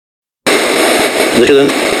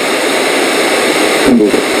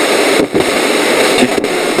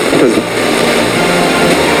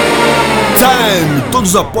Time!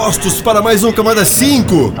 Todos apostos para mais um Camada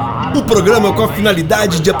 5, o programa com a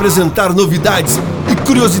finalidade de apresentar novidades e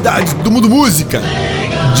curiosidades do mundo música,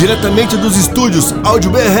 diretamente dos estúdios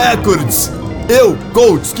Audio B Records. Eu,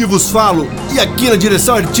 Coach, que vos falo, e aqui na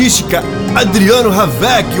direção artística, Adriano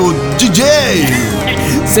Ravec, o DJ.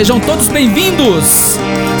 Sejam todos bem-vindos!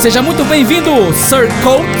 Seja muito bem-vindo, Sir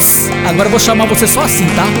Coates. Agora eu vou chamar você só assim,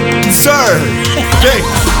 tá? Sir!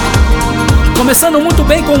 Quem? Começando muito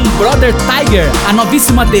bem com Brother Tiger, a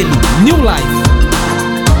novíssima dele, New Life.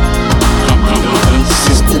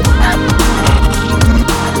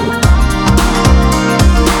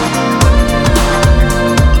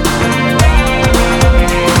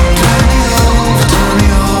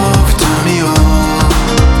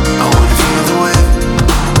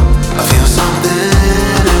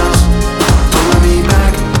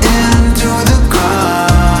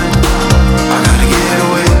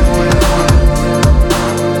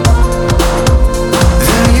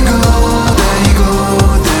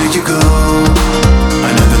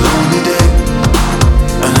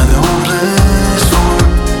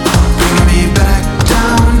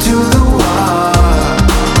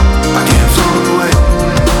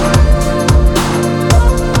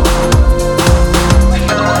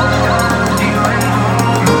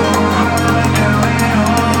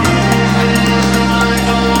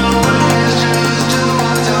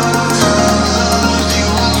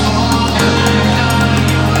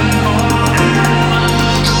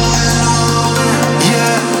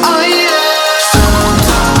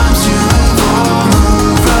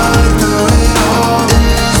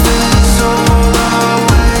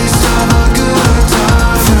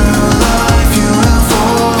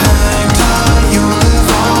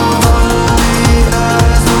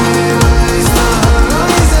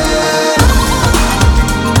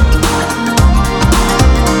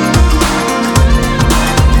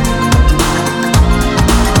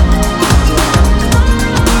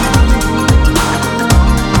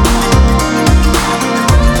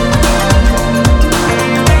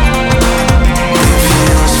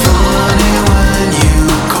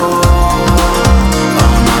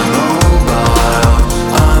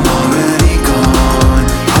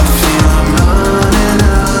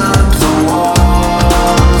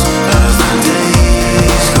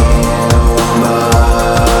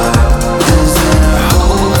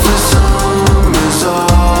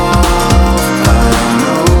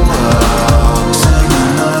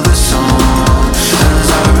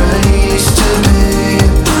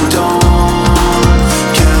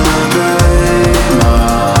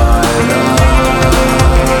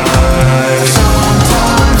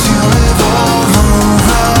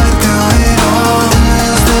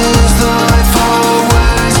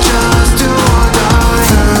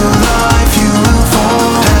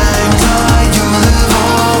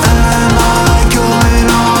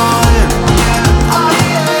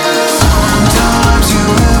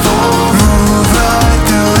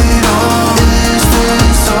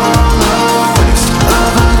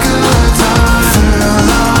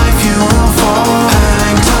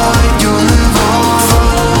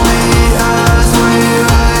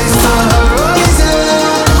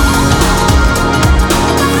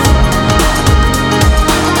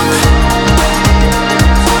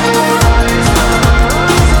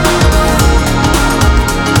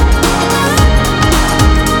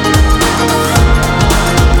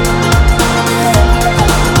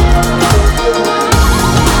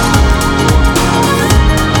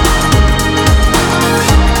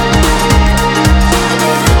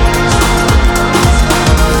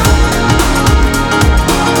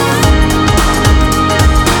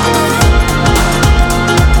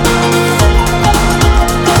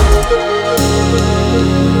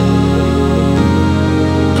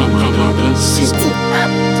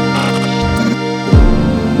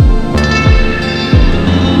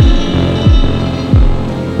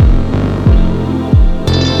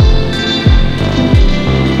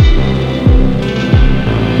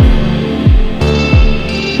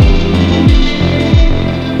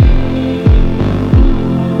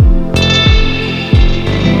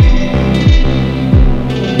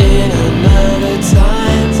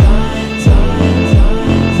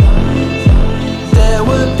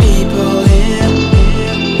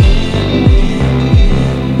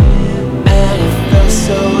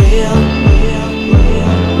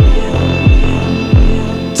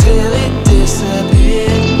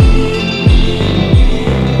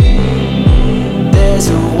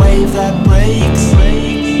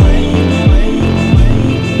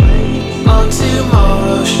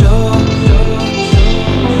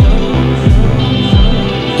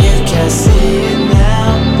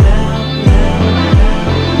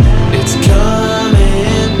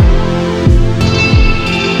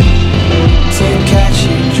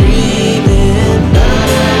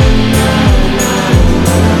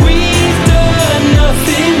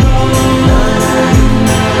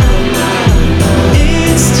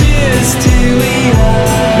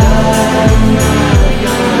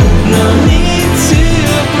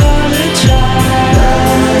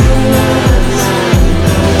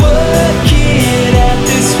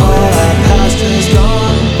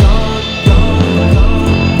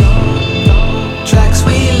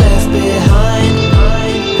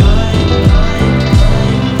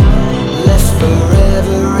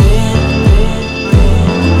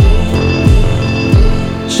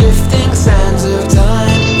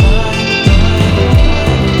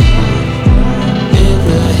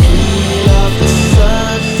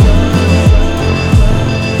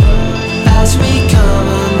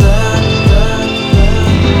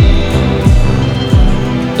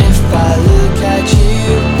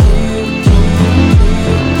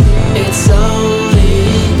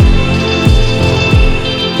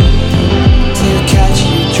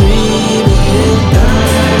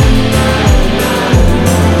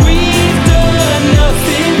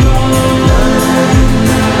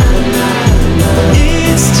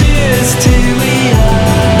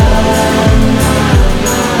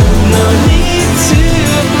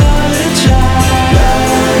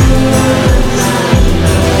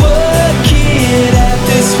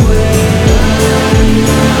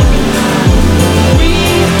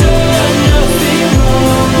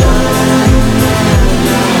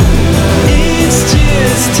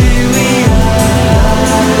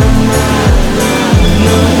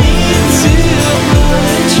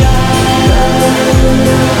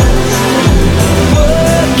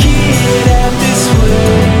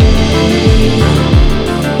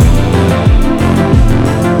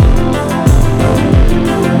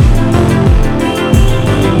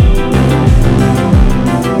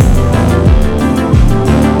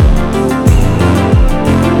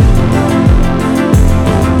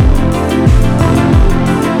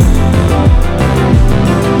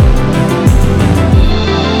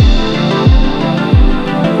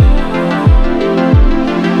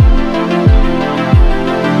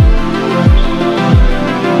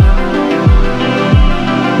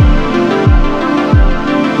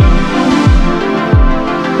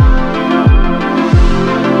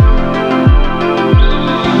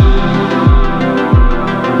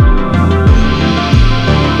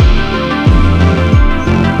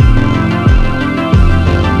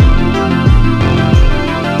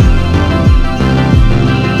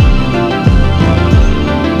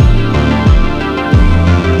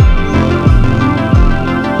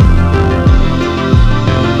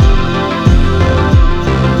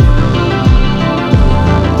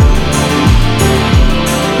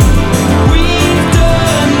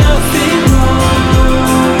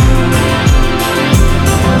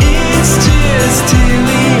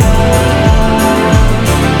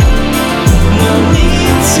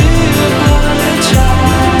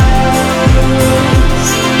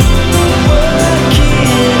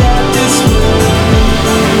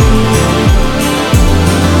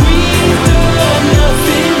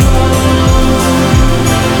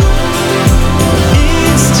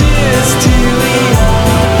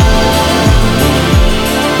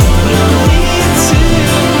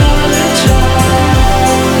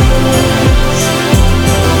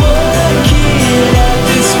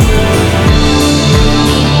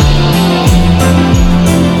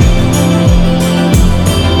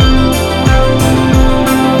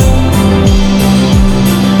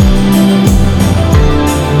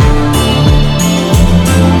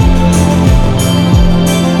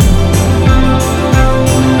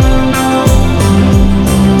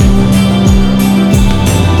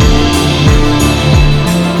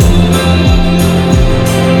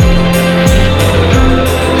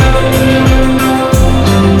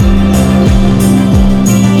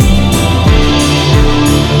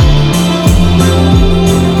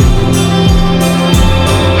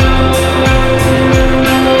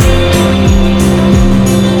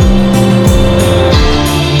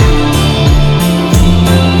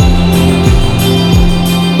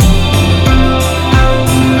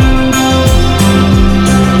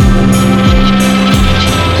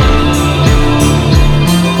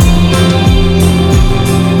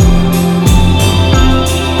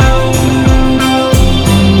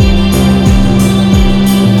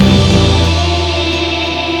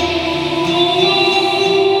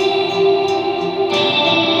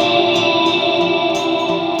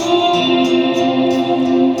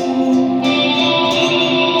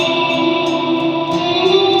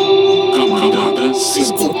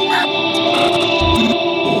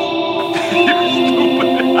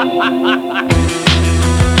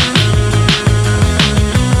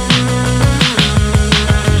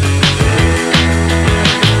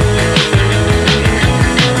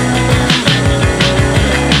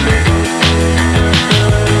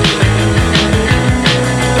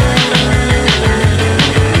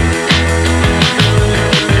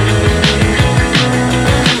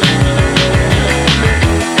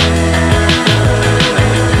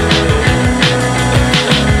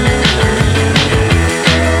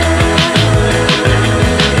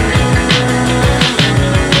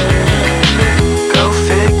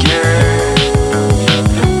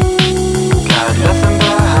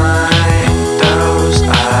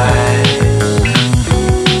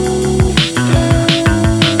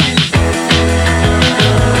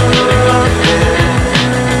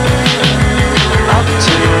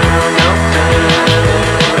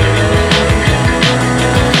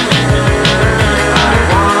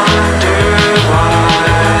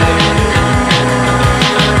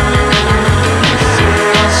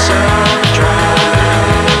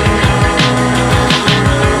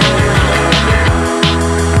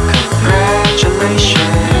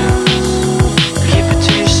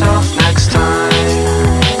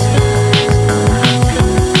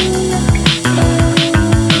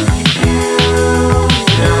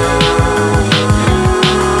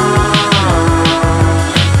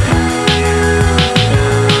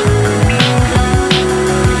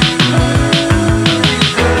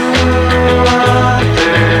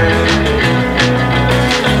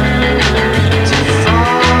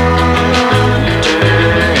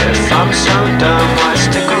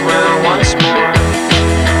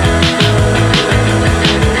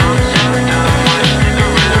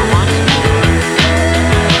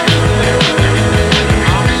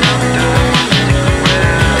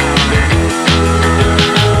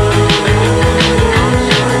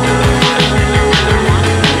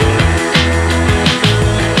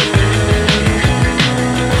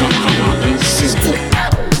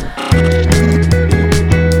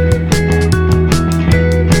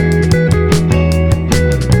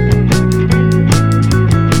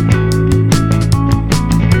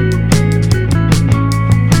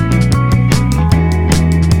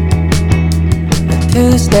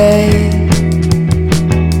 Tuesday,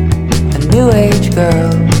 a new age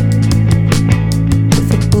girl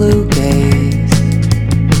with a blue gaze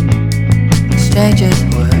exchanges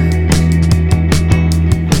words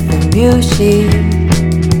with the muse. She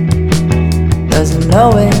doesn't know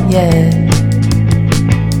it yet.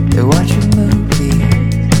 They're watching movies.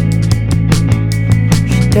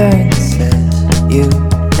 She turns and says, "You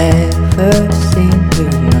never seem to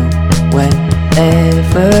know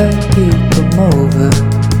whenever you come over.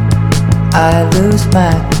 I lose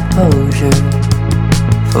my composure.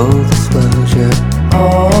 Full disclosure.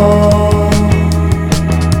 Oh,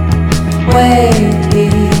 wait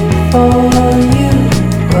before you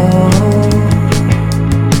go.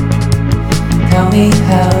 Tell me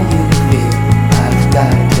how you feel. I've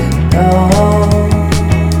got to know.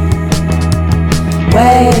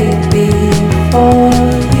 Wait before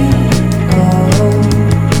you go.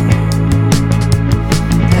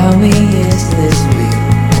 Tell me, is this real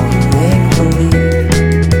or make-believe?"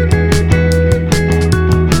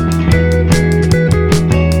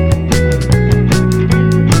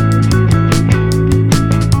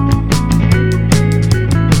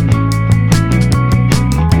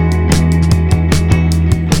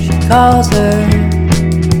 She calls her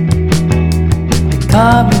to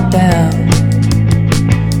calm her down.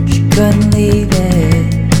 She couldn't leave it.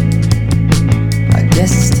 I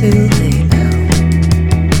guess it's too late now.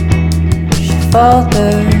 She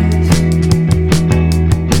falters,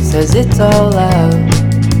 says it's all out,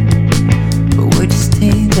 but we're just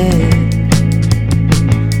tainted.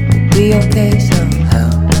 We'll be okay somehow.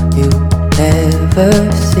 You never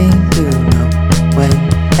seem to know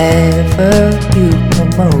whenever you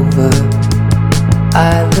come over. I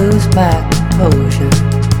lose my composure.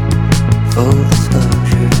 Full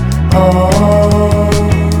disclosure. Oh,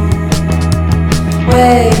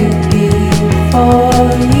 wait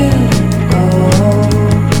before you go.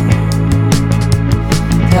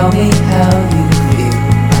 Tell me how you feel.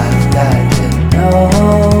 I've got to know.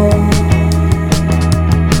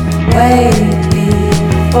 Wait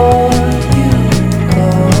before you go.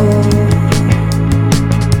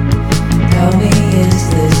 Tell me, is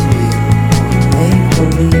this real or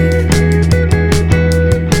make-believe?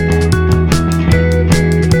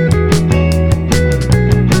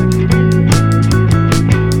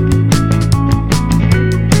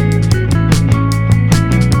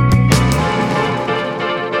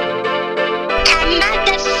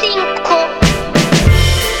 Camada 5.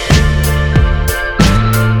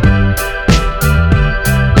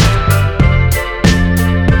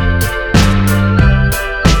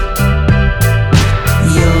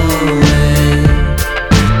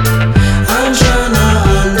 I'm tryna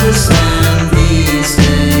understand these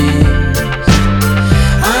days.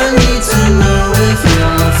 I need to know if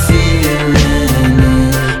you're feeling it,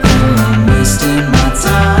 or I'm wasting my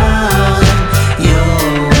time. Your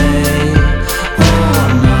way or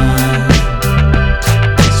mine.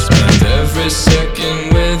 Spend every second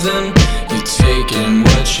with him. You're taking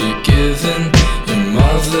what you're giving. Your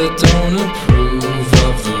mother don't approve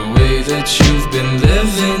of the way that you've been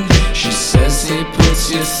living. She says he puts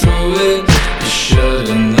you through it. You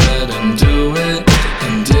shouldn't let him do it.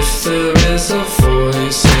 And if there is a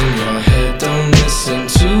voice in your head, don't listen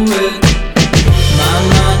to it. My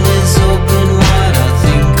mind is open wide, I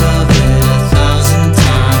think of it 1,000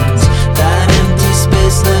 times. That empty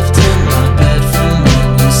space left in my bed from when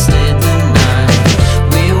we stayed the night.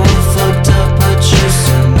 We were fucked up, but you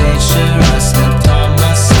still made sure I slept on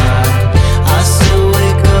my side. I still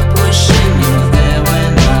wake up wishing you were there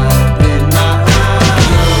when I open my eyes.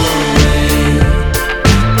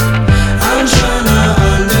 I'm tryna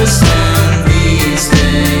understand these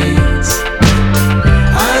days.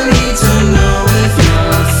 I need to know if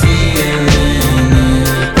you're feeling it,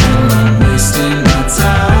 or I'm wasting my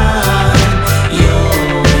time. Your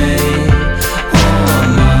way or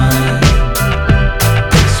mine.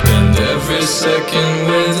 Spend every second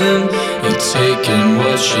with him. You're taking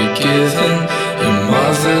what you're giving. Your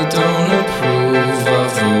mother don't approve of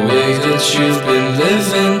the way that you've been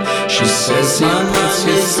living. She says he puts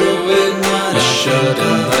you through it. You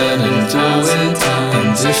shouldn't let him do it.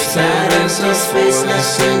 And if there is a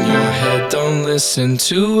voice in your head, don't listen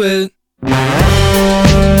to it.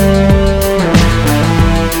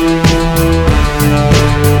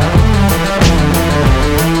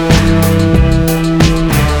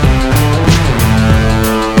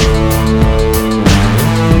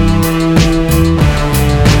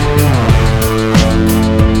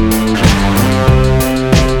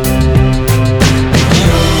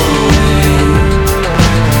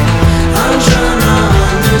 I'm tryna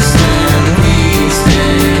understand these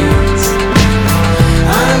days.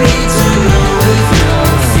 I need to know if you're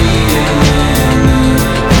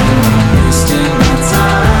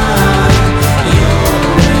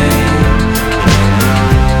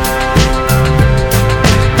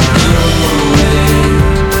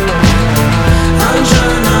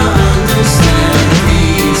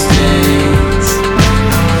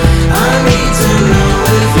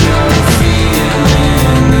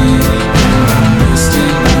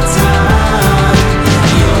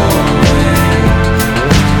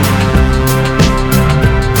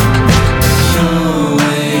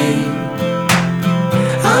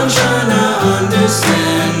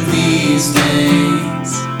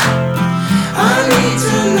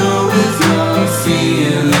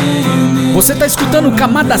Você tá escutando o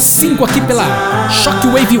Camada 5 aqui pela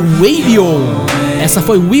Shockwave Radio. Essa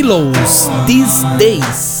foi Willows, These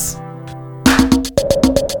Days.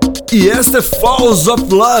 E esta é Falls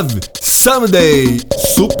of Love, Someday,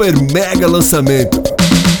 super mega lançamento.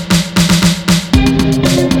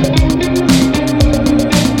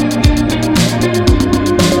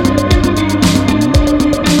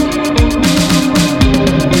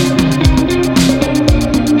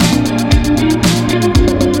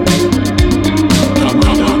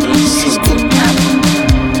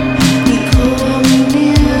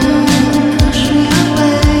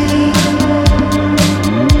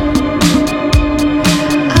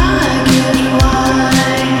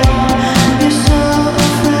 So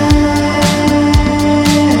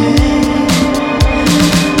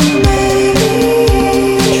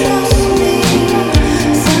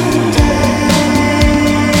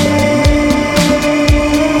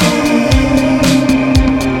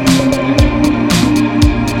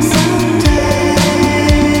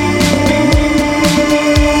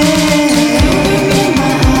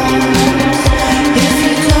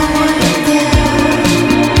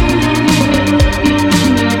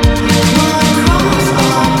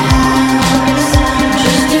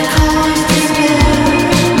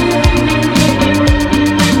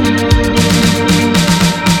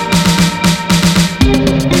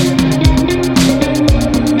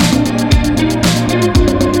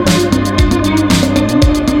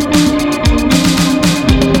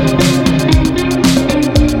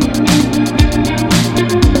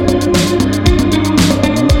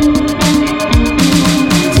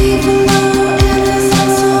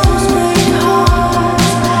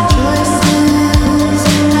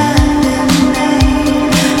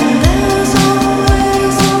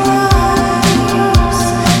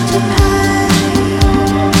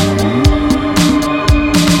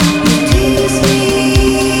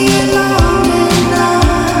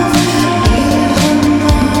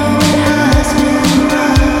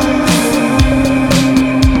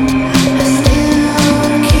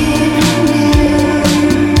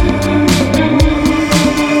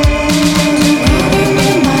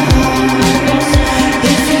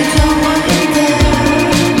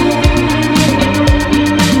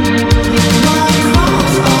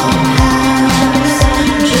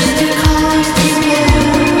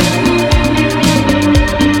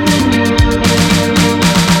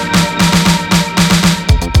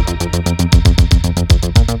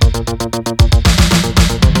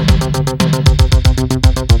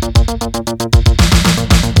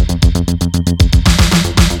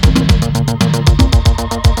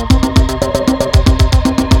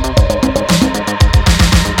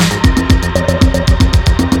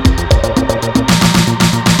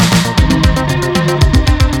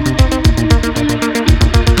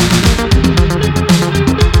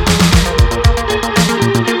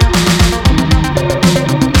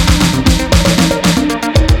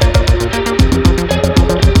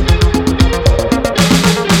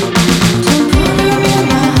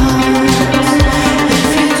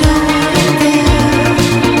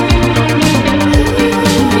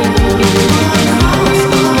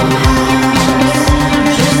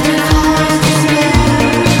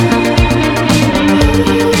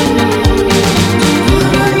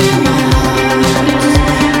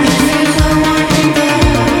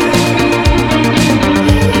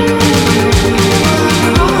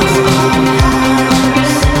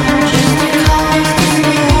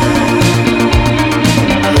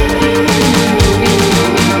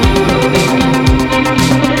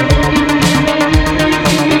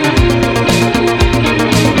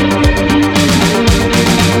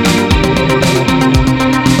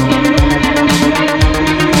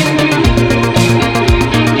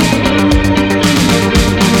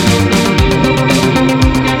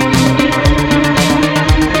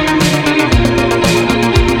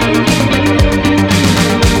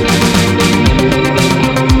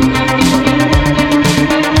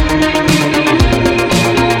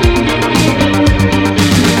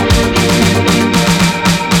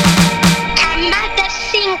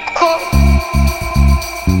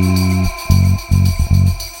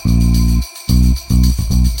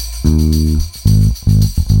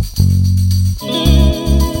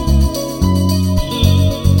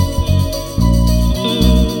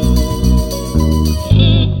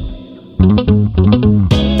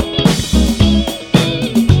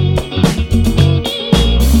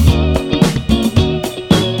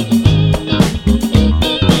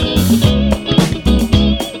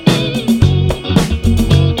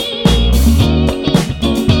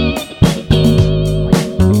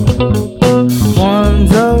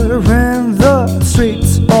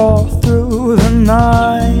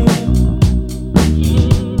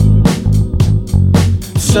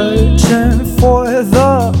you're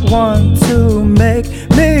the one to make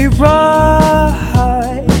me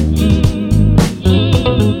right.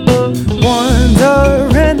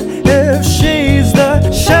 Wondering if she's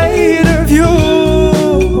the shade of you,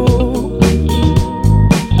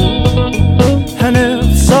 and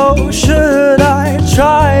if so, should I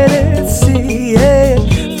try to see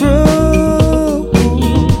it through?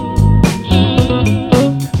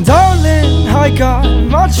 Darling, I got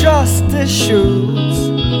my trust issues,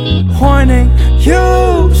 warning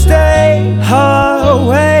you stay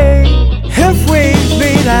away. If we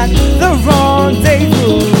meet at the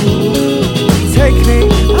rendezvous, take me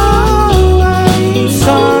away,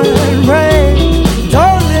 sun and rain.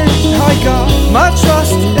 Darling, I got my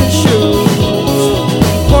trust issues,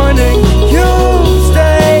 warning you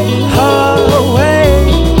stay away.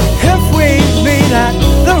 If we meet at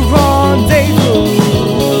the rendezvous,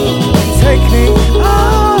 take me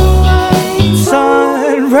away, sun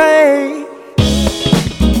and rain.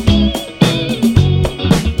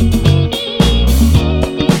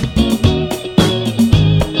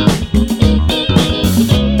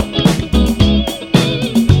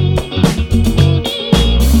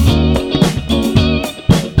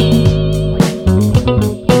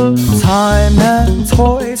 Time and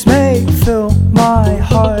toys may fill my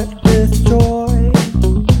heart with joy.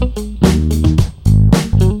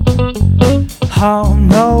 I'll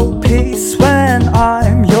know peace when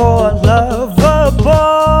I'm your lover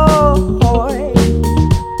boy.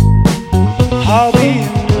 I'll be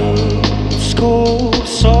new school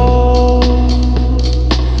soul,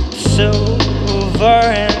 silver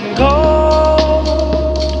and gold,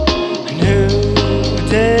 new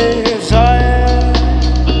desire,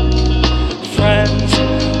 friends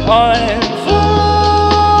uninformed.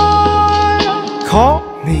 Call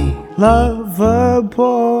me lover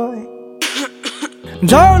boy.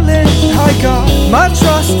 Darling, I got my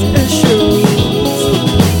trust issues,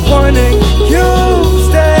 warning you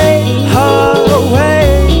stay away.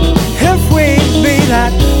 If we meet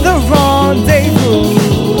at the rendezvous,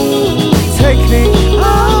 take me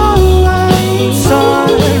away, sun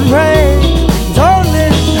and rain.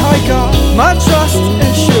 Darling, I got my trust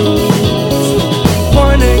issues,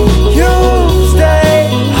 warning you stay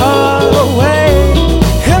away.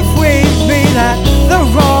 If we meet at the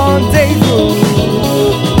rendezvous,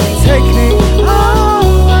 take me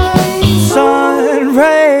away, sun and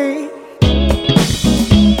rain.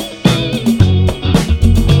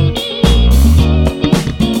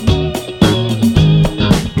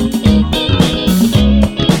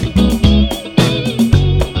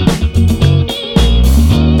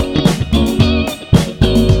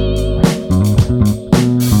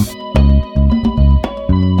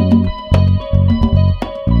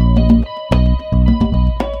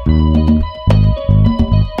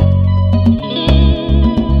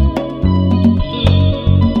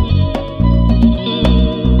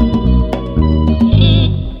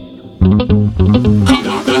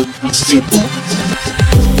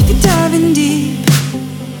 If you're diving deep,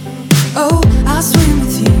 oh, I'll swim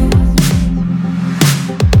with you.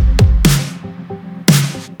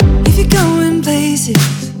 If you're going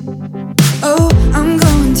places, oh, I'm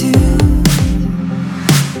going too.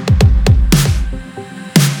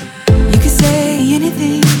 You can say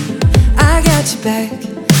anything, I got your back.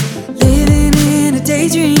 Living in a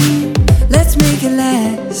daydream, let's make it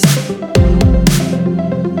last.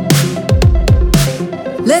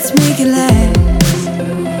 Let's make it last.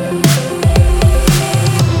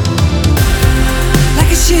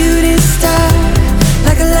 Like a shooting star,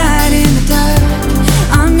 like a light in the dark.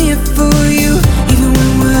 I'm here for you, even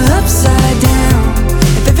when we're upside down.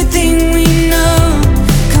 If everything we know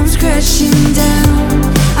comes crashing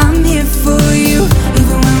down, I'm here for you,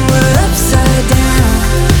 even when we're upside down.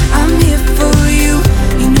 I'm here for you,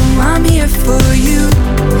 you know I'm here for you.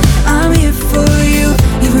 I'm here for you,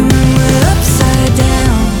 even when we're upside down.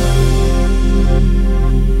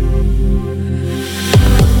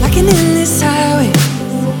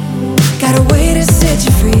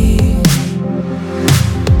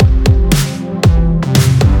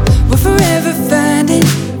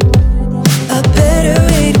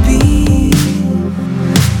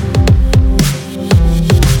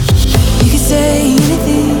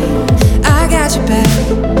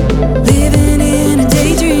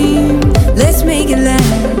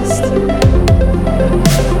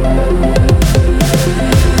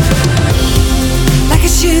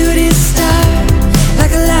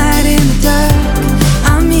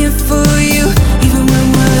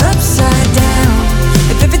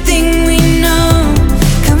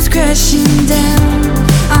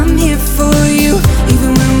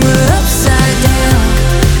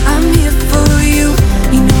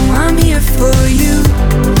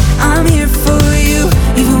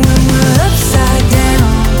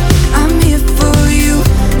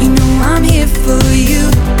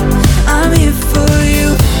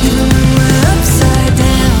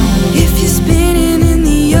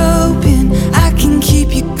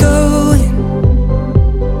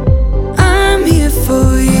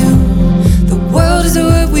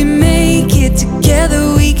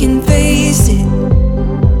 can face it.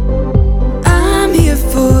 I'm here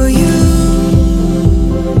for you.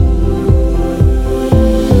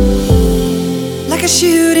 Like a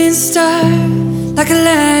shooting star, like a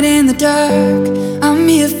light in the dark. I'm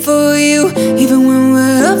here for you, even when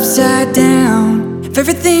we're upside down. If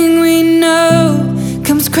everything we know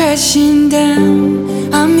comes crashing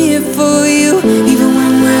down, I'm here for you, even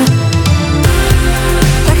when we're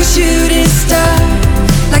like a shooting star,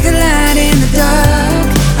 like a light in the dark.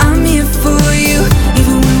 I'm here for you,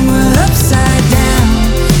 even when we're upside down.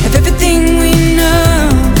 If everything we know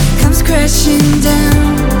comes crashing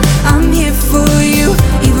down, I'm here for you,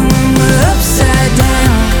 even when we're upside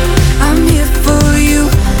down. I'm here for you,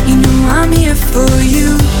 you know I'm here for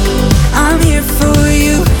you. I'm here for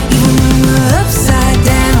you, even when we're upside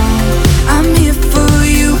down. I'm here for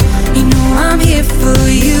you, you know I'm here for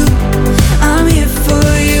you. I'm here for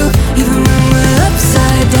you, even when we're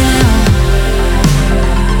upside down.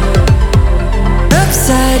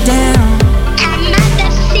 Upside down. Camada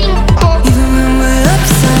 5. Even when we're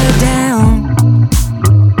upside down.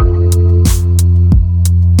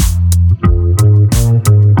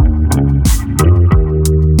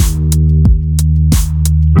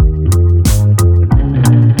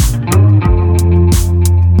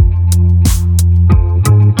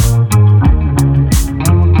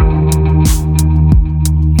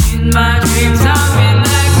 In my dreams, I'm in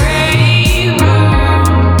that gray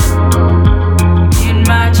room. In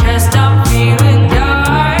my chest, I'm feeling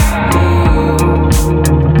dark.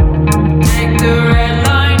 Take the red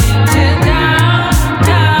line into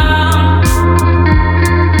downtown.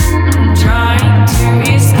 I'm trying to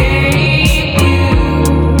escape you.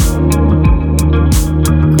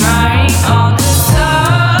 Crying on the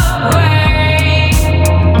subway.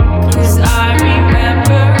 'Cause I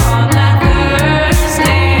remember on that Thursday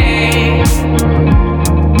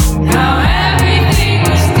how everything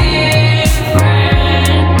was different.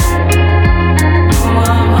 Oh,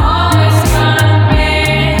 I'm always gonna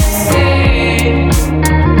miss it.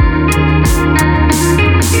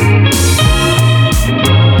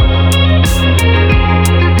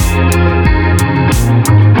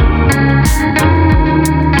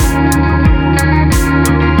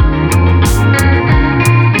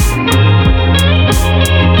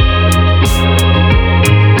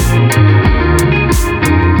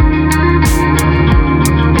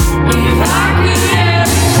 If I could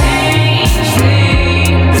ever change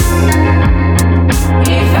things,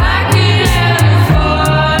 if I could ever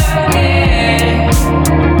forget,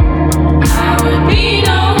 I would be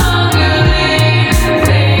no longer living.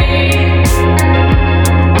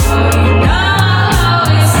 Oh, you know I'll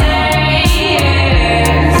always say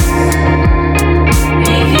yes.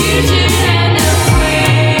 If you should end up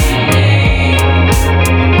winning,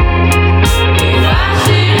 if I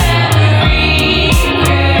should ever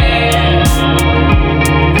regret,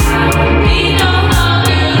 I would be no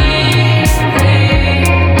longer living.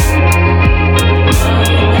 Oh,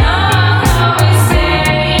 you know I'll always say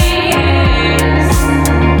yes.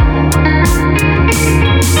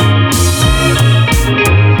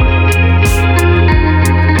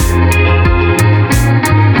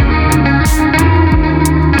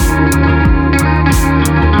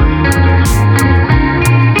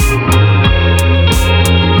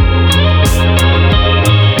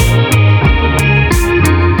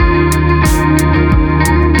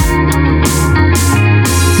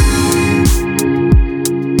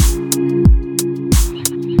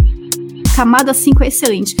 Camada 5 é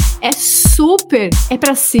excelente. É super, é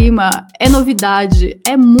pra cima, é novidade,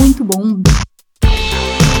 é muito bom.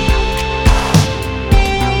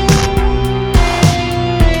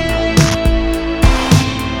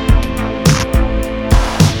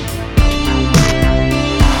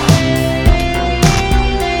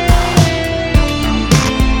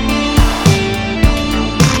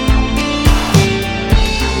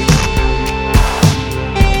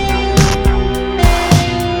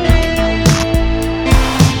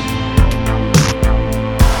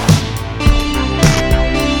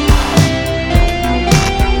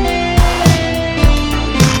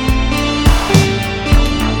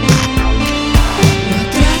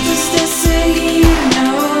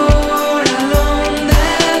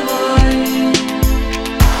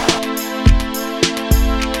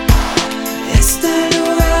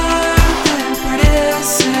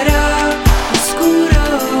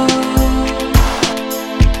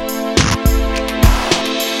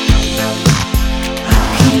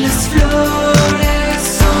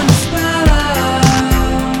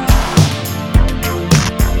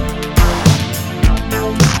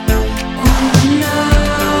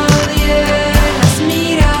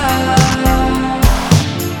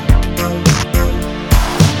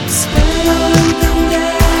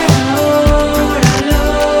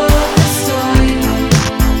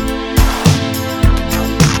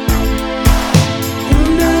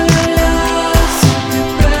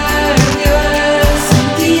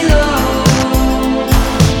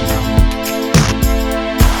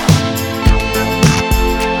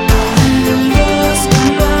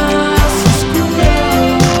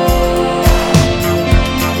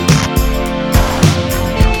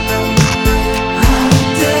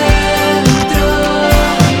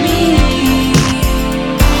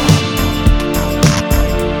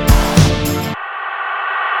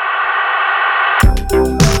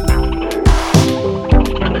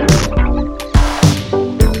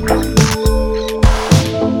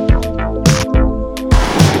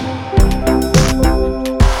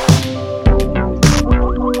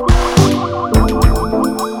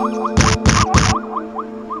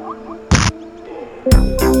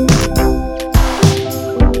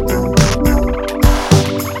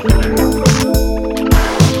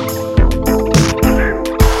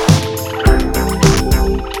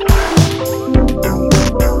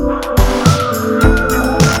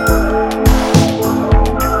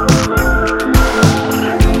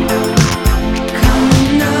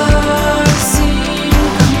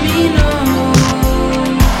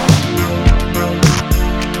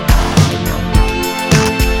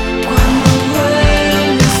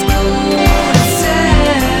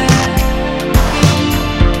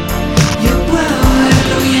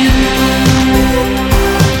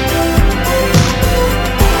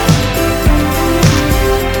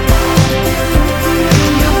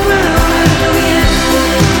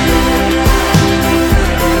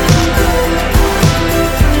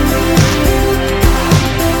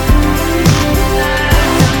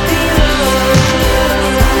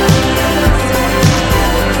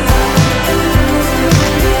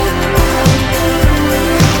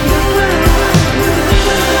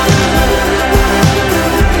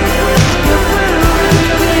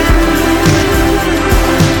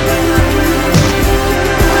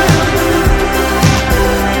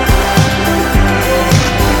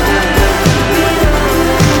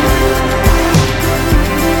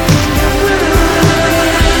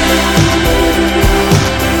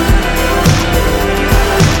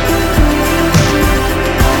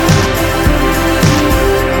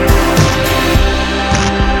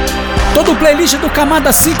 playlist do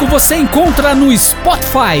Camada 5 você encontra no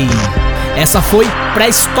Spotify. Essa foi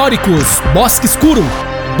Pré-Históricos, Bosque Escuro,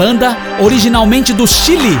 banda originalmente do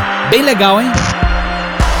Chile. Bem legal, hein?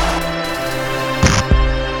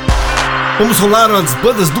 Vamos rolar as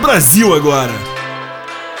bandas do Brasil agora.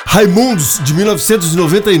 Raimundos, de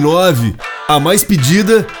 1999, a mais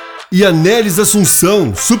pedida, e Anélis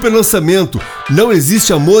Assunção, super lançamento, Não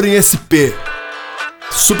Existe Amor em SP.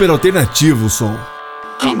 Super alternativo o som.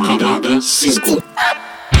 Camada 5.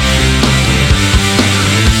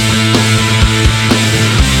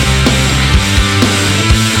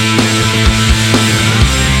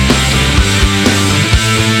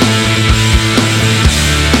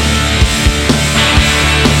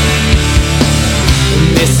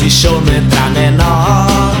 Nesse show não entra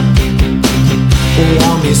menor. O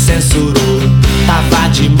homem censurou, tava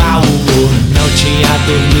de mau humor. Não tinha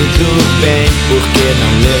dormido bem porque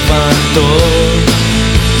não levantou.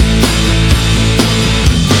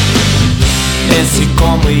 Pense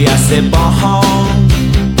como ia ser bom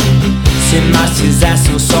se nós fizesse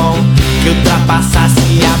um som que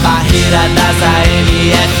ultrapassasse a barreira das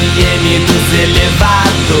AM, FM, dos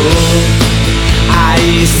elevadores.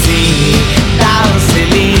 Aí sim, dá um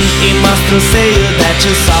selim e mostra o seio that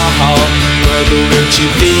you saw. Quando eu te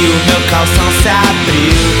vi, o meu calção se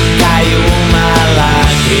abriu, caiu uma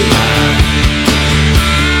lágrima.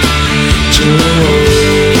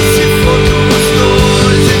 Se for dos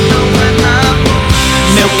dois, então é namoro.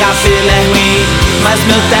 Meu cabelo é ruim, mas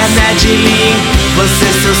meu terno é de linho. Você,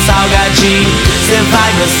 seu salgadinho, cê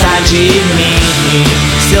vai gostar de mim.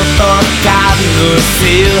 Se eu tocar no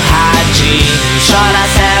seu radinho, chora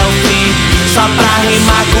até o fim, só pra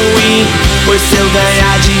rimar com win. Pois se eu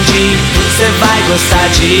ganhar din-din, cê vai gostar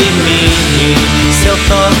de mim. Se eu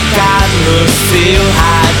tocar no seu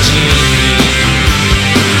radinho.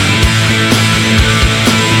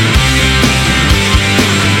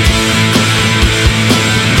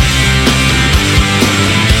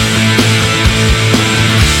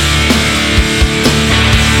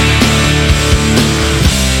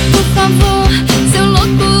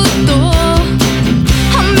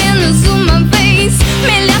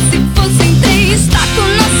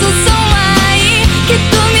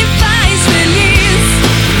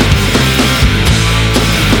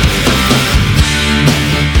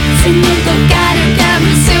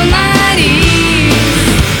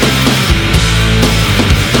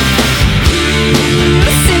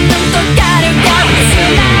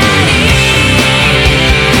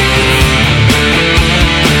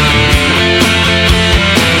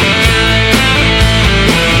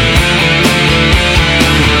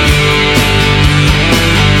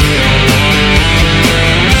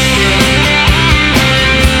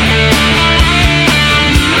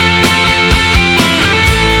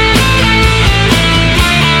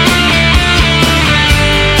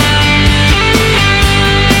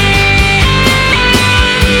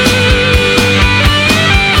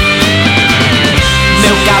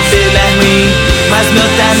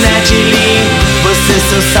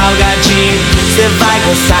 Salgadinho, cê vai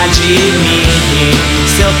gostar de mim.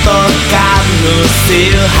 Se eu tocar no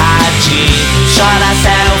seu radinho, chora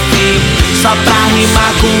até o fim, só pra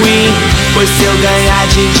rimar com win. Pois se eu ganhar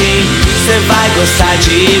din-din, cê vai gostar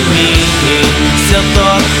de mim. Se eu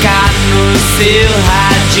tocar no seu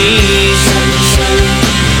radinho,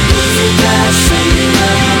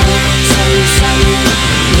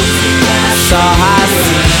 só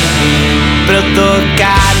assim pra eu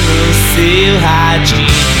tocar no seu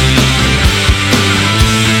radinho.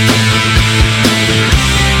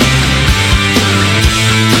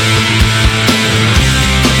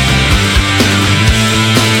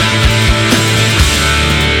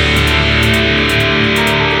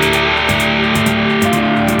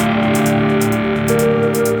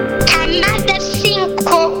 Camada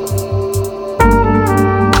 5.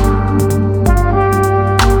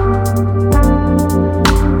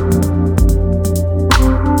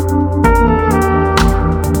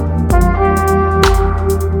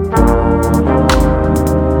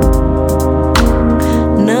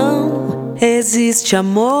 Existe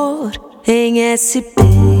amor em SP,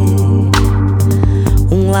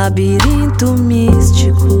 um labirinto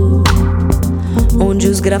místico, onde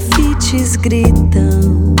os grafites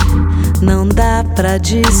gritam, não dá pra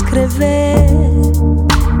descrever.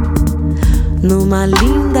 Numa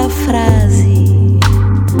linda frase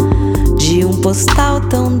de um postal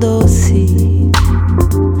tão doce,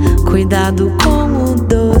 cuidado com o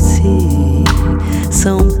doce,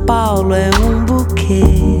 São Paulo é um buquê.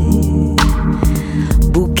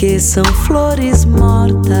 Buquê são flores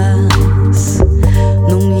mortas,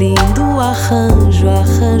 num lindo arranjo,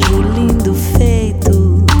 arranjo lindo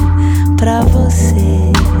feito pra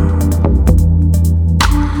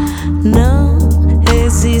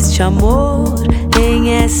Somente amor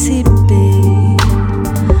em SP.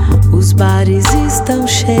 Os bares estão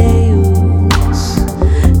cheios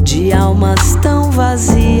de almas tão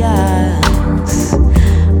vazias.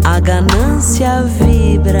 A ganância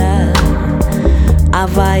vibra, a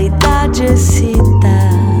vaidade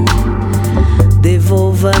excita.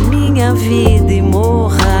 Devolva minha vida e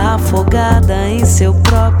morra afogada em seu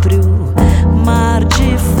próprio mar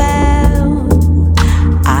de fel.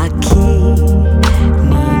 Aqui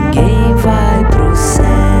ninguém vai pro céu.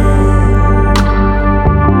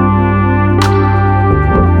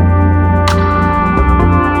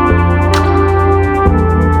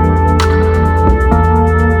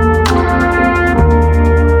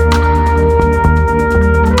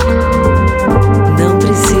 Não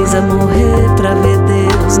precisa morrer pra ver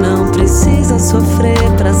Deus, não precisa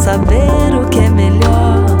sofrer pra saber o que é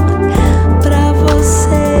melhor pra você.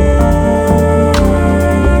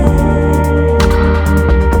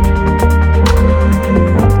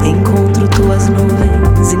 Encontro tuas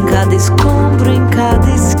nuvens em cada escombro, em cada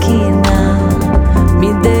esquina.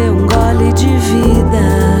 Me dê um gole de vida.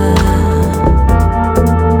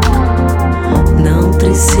 Não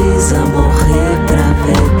precisa morrer pra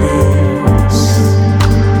ver Deus.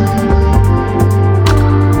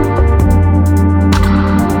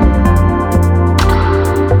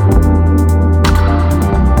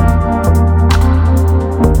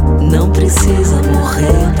 Não precisa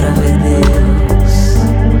morrer pra ver Deus.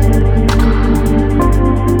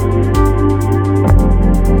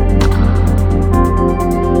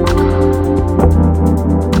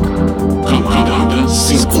 Camada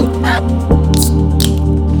 5.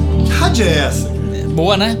 Que rádio é essa?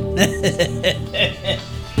 Boa, né?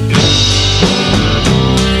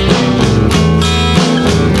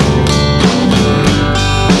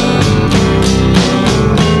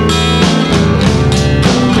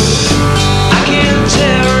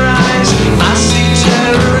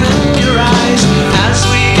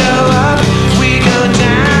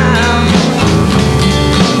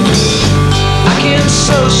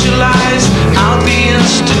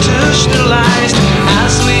 Institutionalized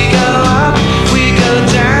as we go up, we go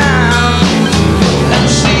down.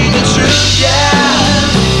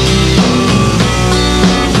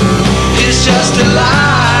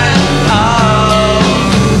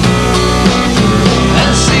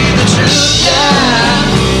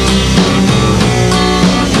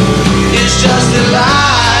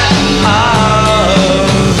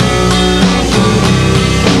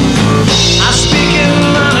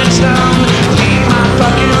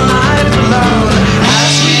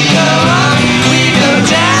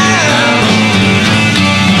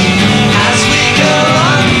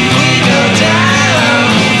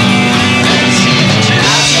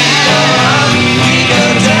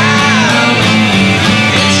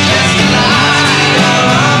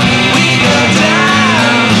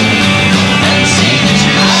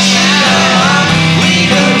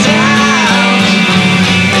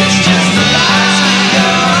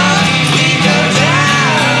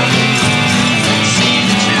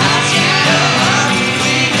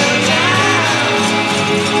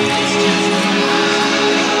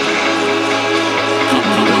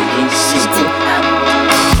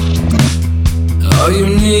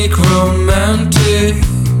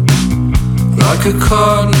 like a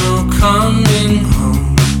cardinal coming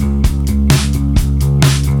home,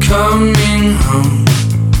 coming home.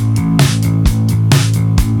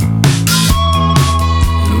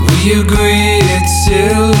 And we agree it's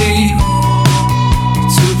silly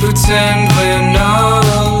to pretend we're not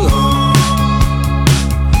alone.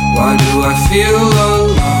 Why do I feel alone?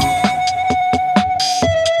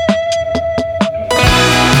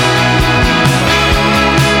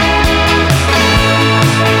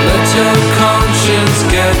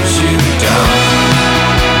 Get you down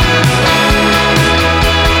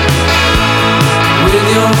with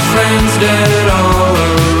your friends dead all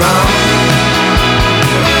around.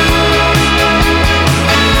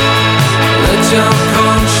 Let your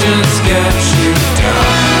conscience get you down,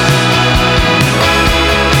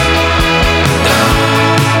 down.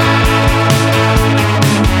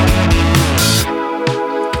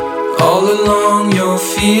 All along your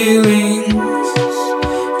feelings,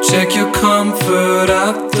 check your comfort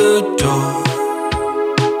at the door,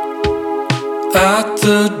 at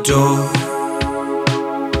the door.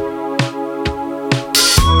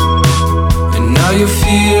 And now you're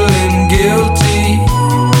feeling guilty,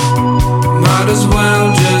 might as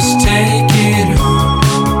well just take it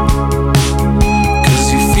home, 'cause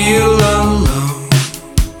you feel alone.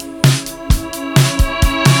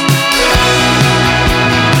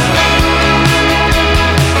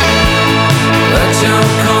 Let your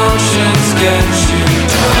conscience get you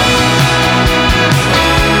down.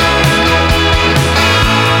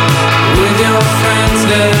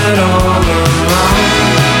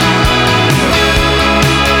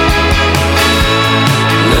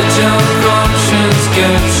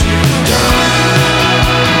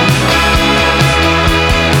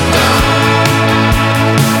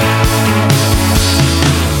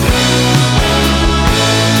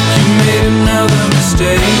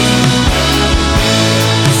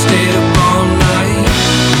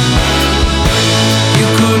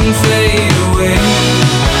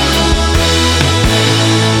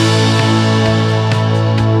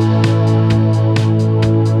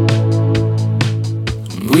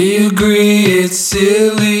 agree it's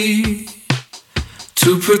silly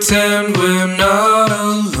to pretend we're not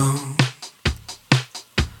alone.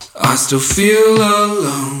 I still feel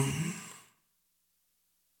alone.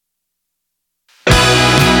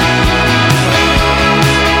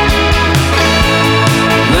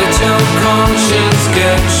 Let your conscience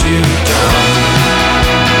get you down.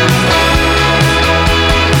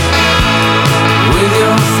 With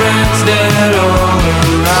your friends dead all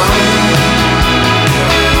around.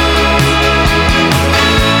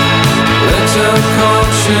 Let your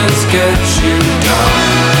conscience get you down.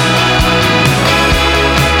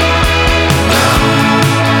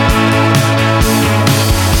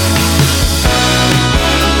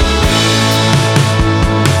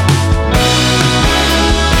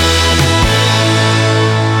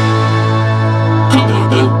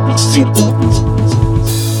 Camada 5.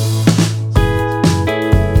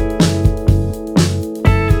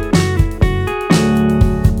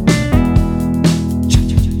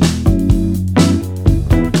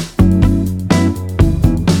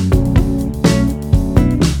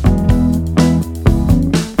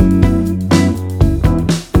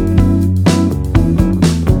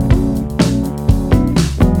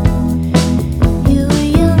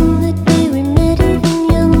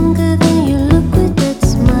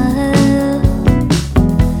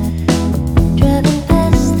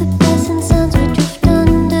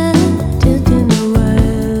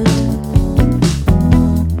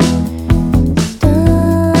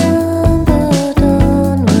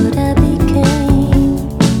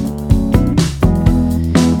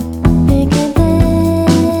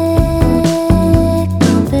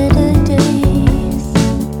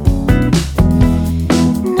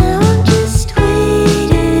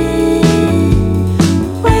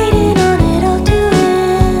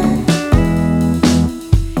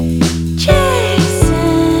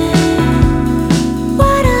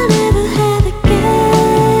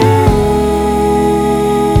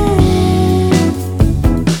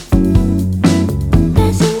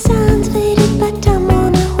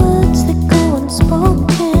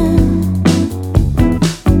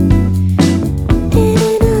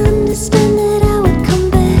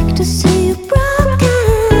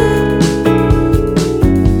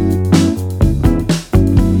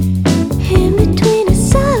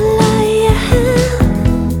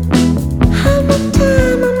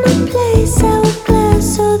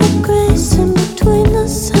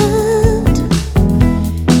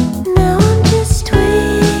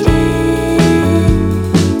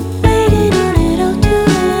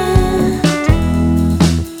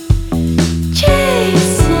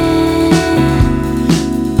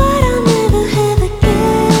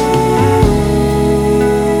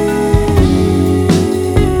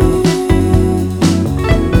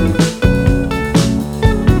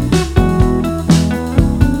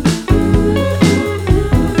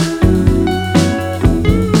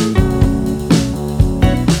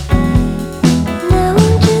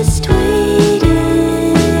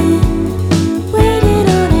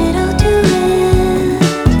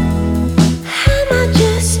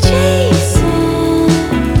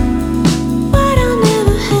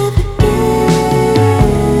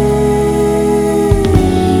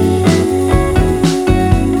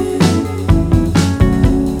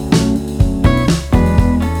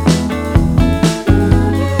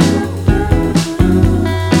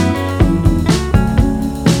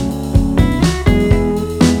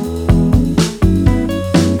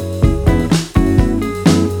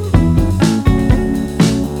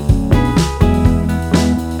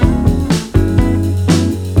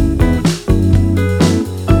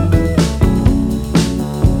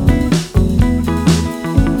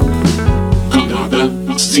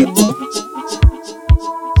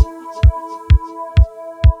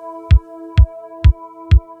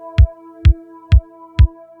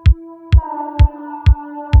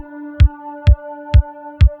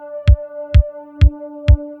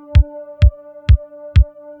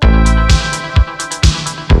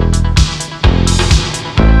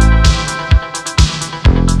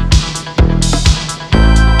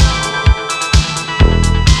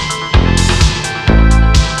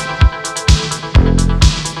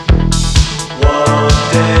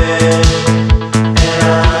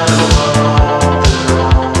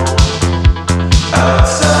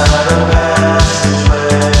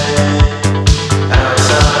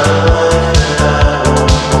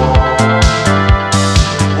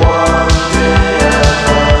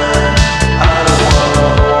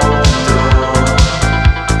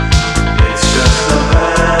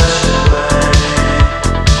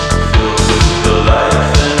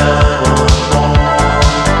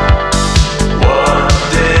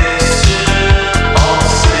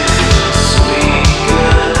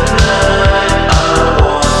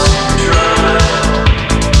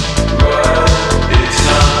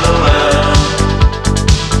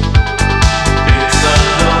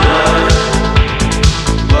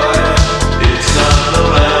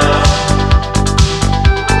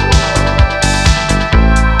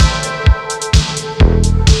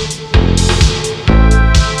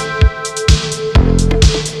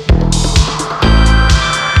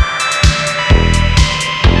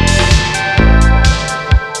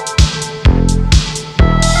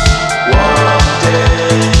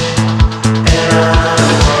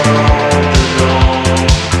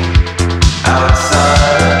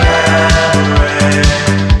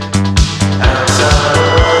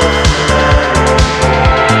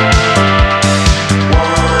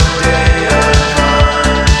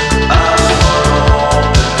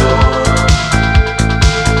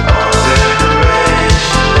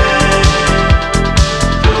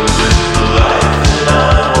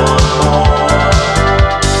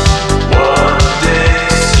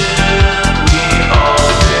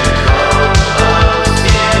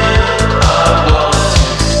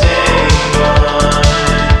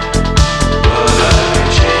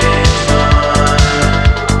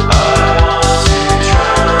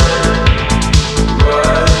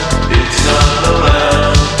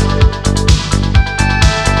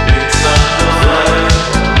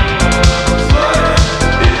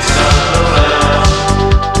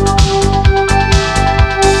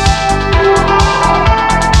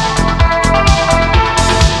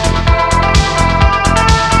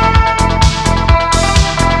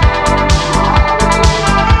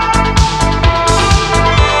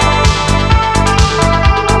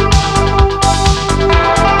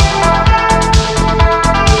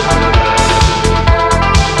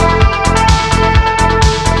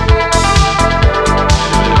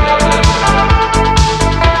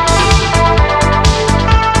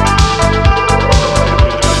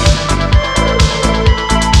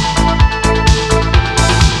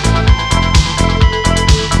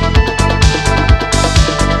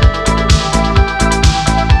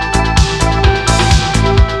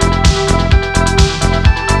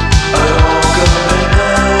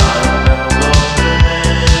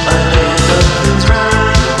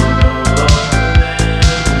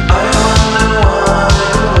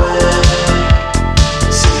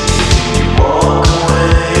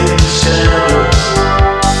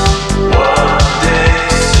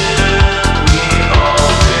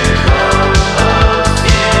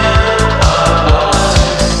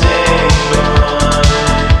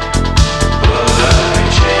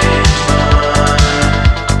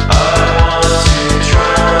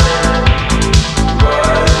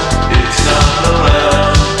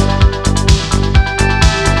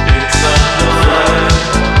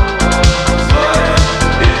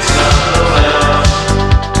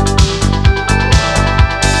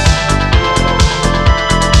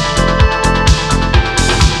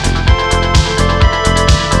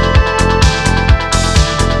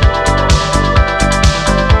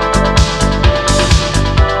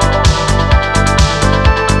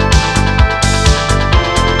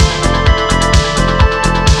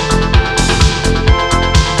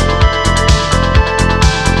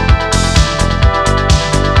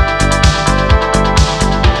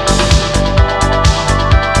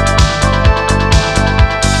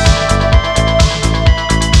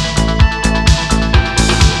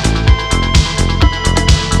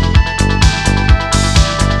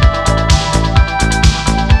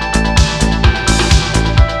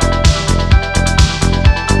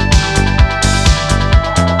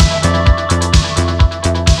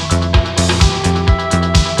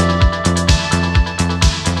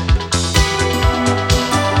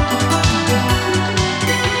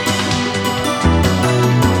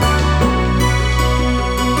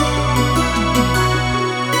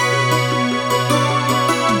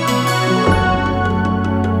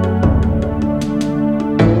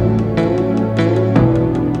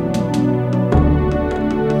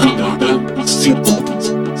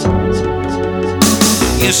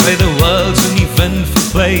 You say the world's an eventful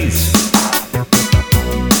place.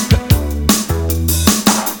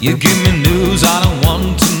 You give me news I don't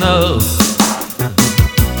want to know.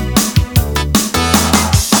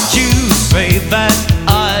 You say that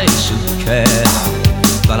I should care,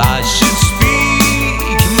 that I should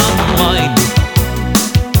speak my mind.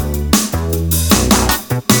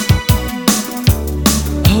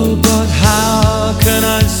 Oh, but how can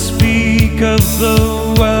I speak of the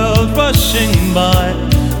world rushing by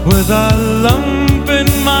with a lump in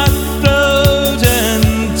my throat and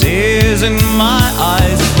tears in my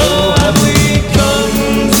eyes? Oh, have we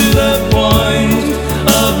come to the point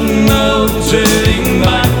of no turning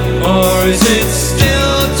back, or is it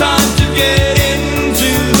still time to get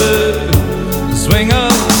into the swing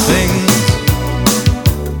of things?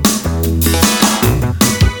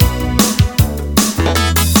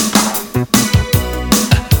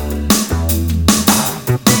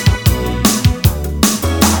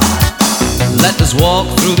 Let us walk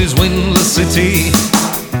through this windless city.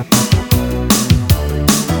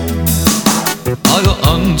 I'll go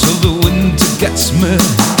until the winter gets me.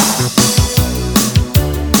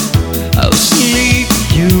 I'll sleep,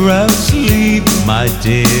 you're asleep, my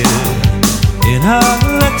dear, in our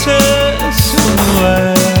letter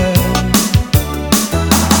somewhere.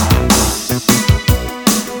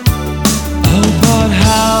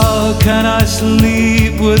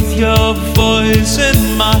 voice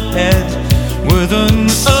in my head, with an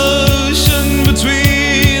ocean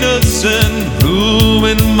between us and room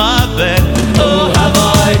in my bed. Oh, have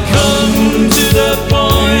I come to the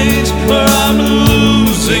point where I'm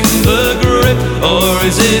losing the grip, or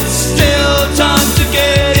is it still time to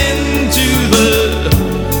get into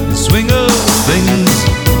the swing of things?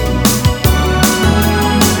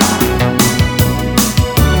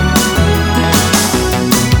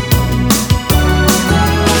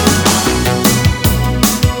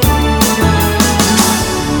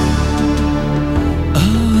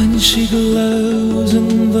 She glows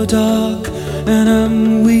in the dark, and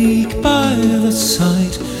I'm weak by the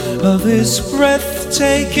sight of this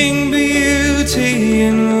breathtaking beauty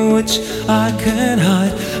in which I can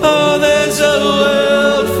hide. Oh, there's a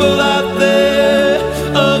world full out there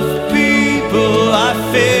of people I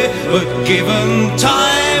fear, but given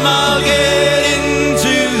time I'll get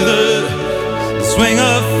into the swing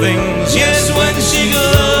of things. Yes, when she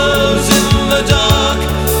glows in the dark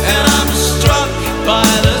and I'm struck by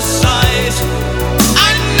the sight,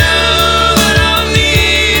 I know that I'll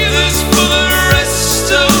need this for the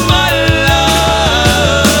rest of my life.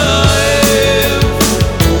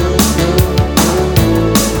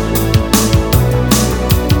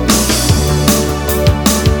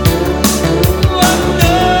 I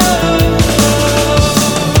know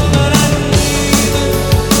that I need the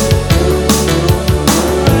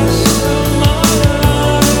rest of my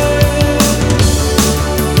life.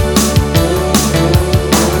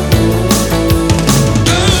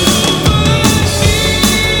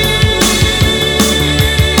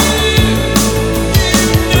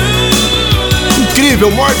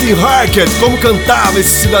 Incrível, Martin Harker, como cantava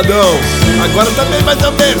esse cidadão. Agora também mais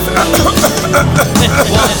ou menos.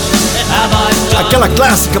 Aquela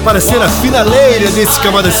clássica para ser a finaleira desse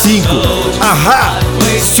Camada 5. Ahá,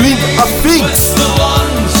 Swing of Things.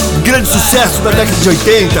 Grande sucesso da década de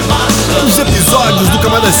 80. Os episódios do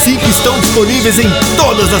Camada 5 estão disponíveis em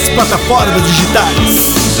todas as plataformas digitais.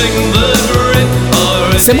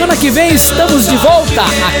 Semana que vem estamos de volta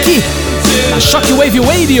aqui na Shockwave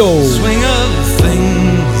Radio.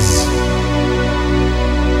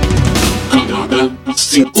 Camada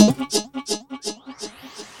 5.